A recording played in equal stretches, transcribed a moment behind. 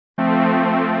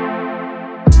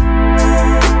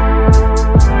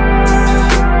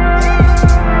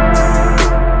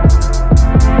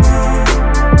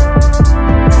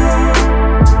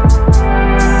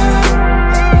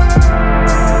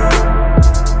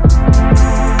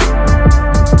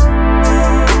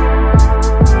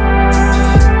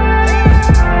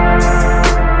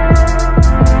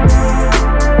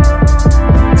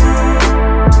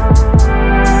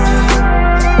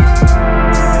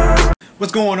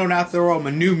going on out there, all my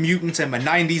new mutants and my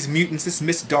 90s mutants? This is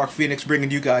Mr. Dark Phoenix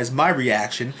bringing you guys my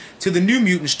reaction to the new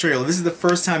Mutants trailer. This is the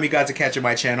first time you guys are catching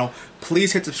my channel.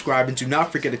 Please hit subscribe and do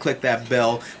not forget to click that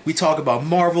bell. We talk about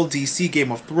Marvel, DC,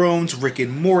 Game of Thrones, Rick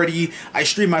and Morty. I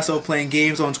stream myself playing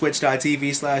games on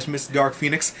twitch.tv/Mr. Dark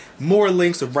Phoenix. More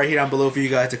links are right here down below for you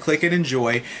guys to click and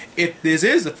enjoy. If this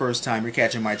is the first time you're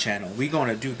catching my channel, we're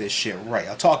gonna do this shit right.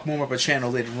 I'll talk more about my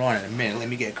channel later on in a minute. Let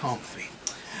me get comfy.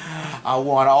 I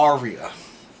want Arya.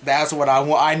 That's what I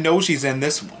want. I know she's in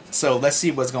this one. So let's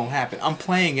see what's going to happen. I'm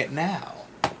playing it now.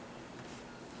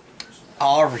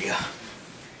 Arya.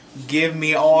 Give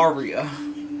me Arya.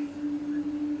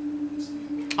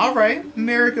 Alright.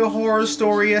 American Horror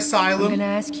Story Asylum. I'm going to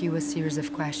ask you a series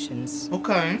of questions.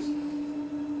 Okay.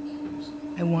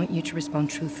 I want you to respond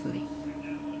truthfully.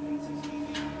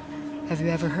 Have you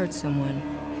ever hurt someone?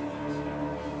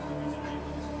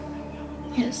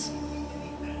 Yes.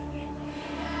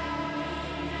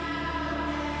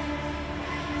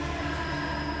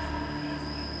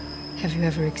 Have you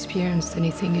ever experienced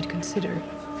anything you'd consider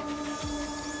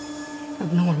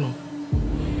abnormal?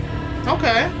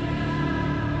 Okay.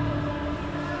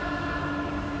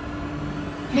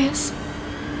 Yes.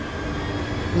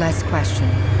 Last question.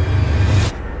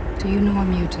 Do you know what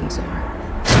mutants are?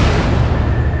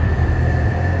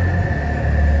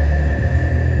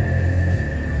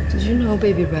 Did you know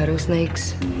baby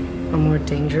rattlesnakes are more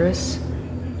dangerous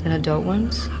than adult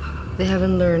ones? They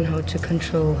haven't learned how to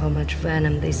control how much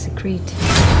venom they secrete.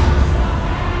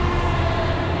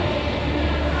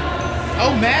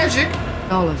 Oh, magic!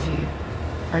 All of you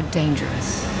are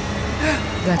dangerous.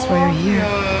 That's why you're here.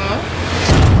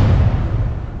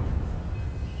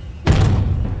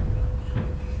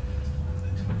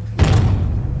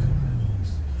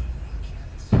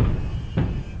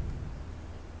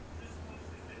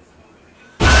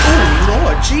 Oh,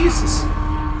 Lord Jesus!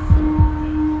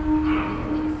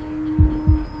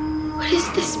 What is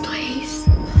this place?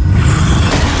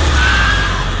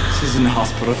 This isn't a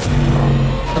hospital.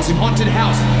 It's a haunted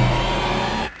house.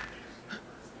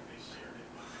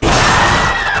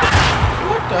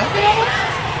 What the hell?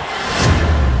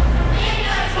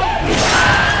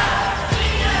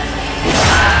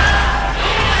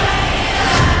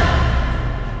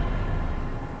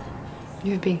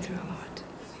 You've been through a lot.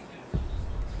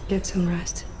 Get some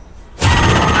rest.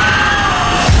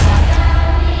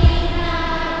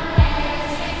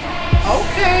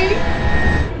 Okay.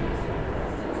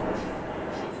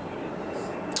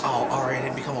 Oh, Arya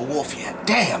didn't become a wolf yet.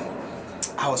 Damn.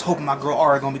 I was hoping my girl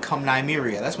Arya gonna become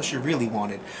Nymeria. That's what she really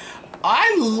wanted.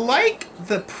 I like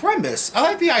the premise. I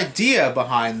like the idea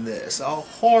behind this. A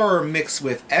horror mixed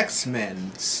with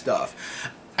X-Men stuff.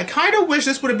 I kind of wish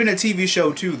this would have been a TV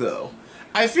show too, though.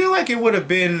 I feel like it would have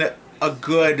been a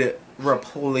good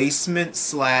replacement /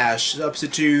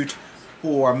 substitute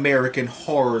for American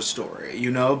Horror Story, you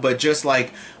know, but just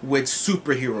like with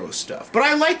superhero stuff. But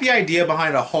I like the idea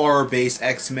behind a horror-based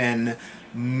X-Men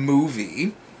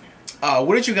movie.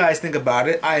 What did you guys think about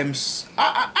it? I'm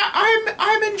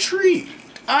intrigued.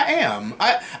 I am.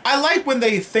 I like when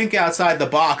they think outside the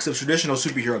box of traditional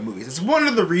superhero movies. It's one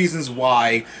of the reasons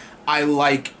why I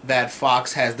like that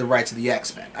Fox has the rights to the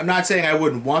X-Men. I'm not saying I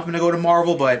wouldn't want them to go to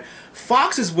Marvel, but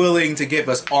Fox is willing to give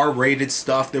us R-rated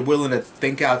stuff. They're willing to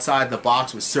think outside the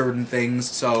box with certain things.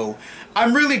 So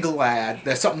I'm really glad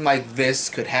that something like this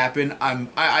could happen.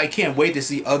 I can't wait to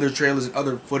see other trailers and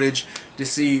other footage to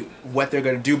see what they're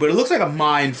going to do. But it looks like a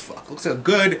mind fuck. It looks like a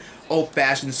good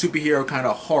old-fashioned superhero kind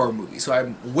of horror movie. So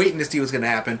I'm waiting to see what's going to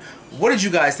happen. What did you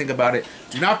guys think about it?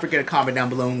 Do not forget to comment down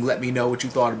below and let me know what you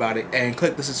thought about it. And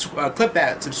click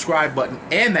that subscribe button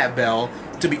and that bell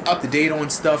to be up to date on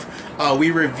stuff.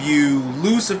 We review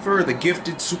Lucifer, The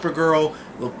Gifted, Supergirl,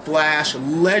 The Flash,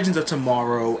 Legends of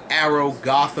Tomorrow, Arrow,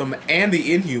 Gotham, and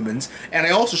The Inhumans. And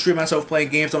I also stream myself playing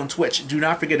games on Twitch. Do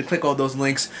not forget to click all those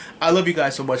links. I love you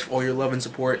guys so much for all your love and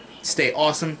support. Stay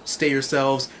awesome. Stay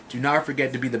yourselves. Do not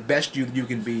forget to be the best you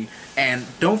can be. And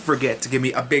don't forget to give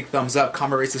me a big thumbs up,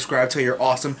 comment, rate, subscribe, tell your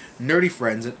awesome, nerdy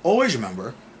friends. And always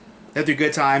remember that through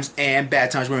good times and bad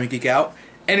times when we geek out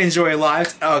and enjoy your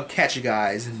lives. I'll catch you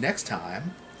guys next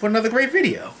time for another great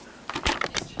video.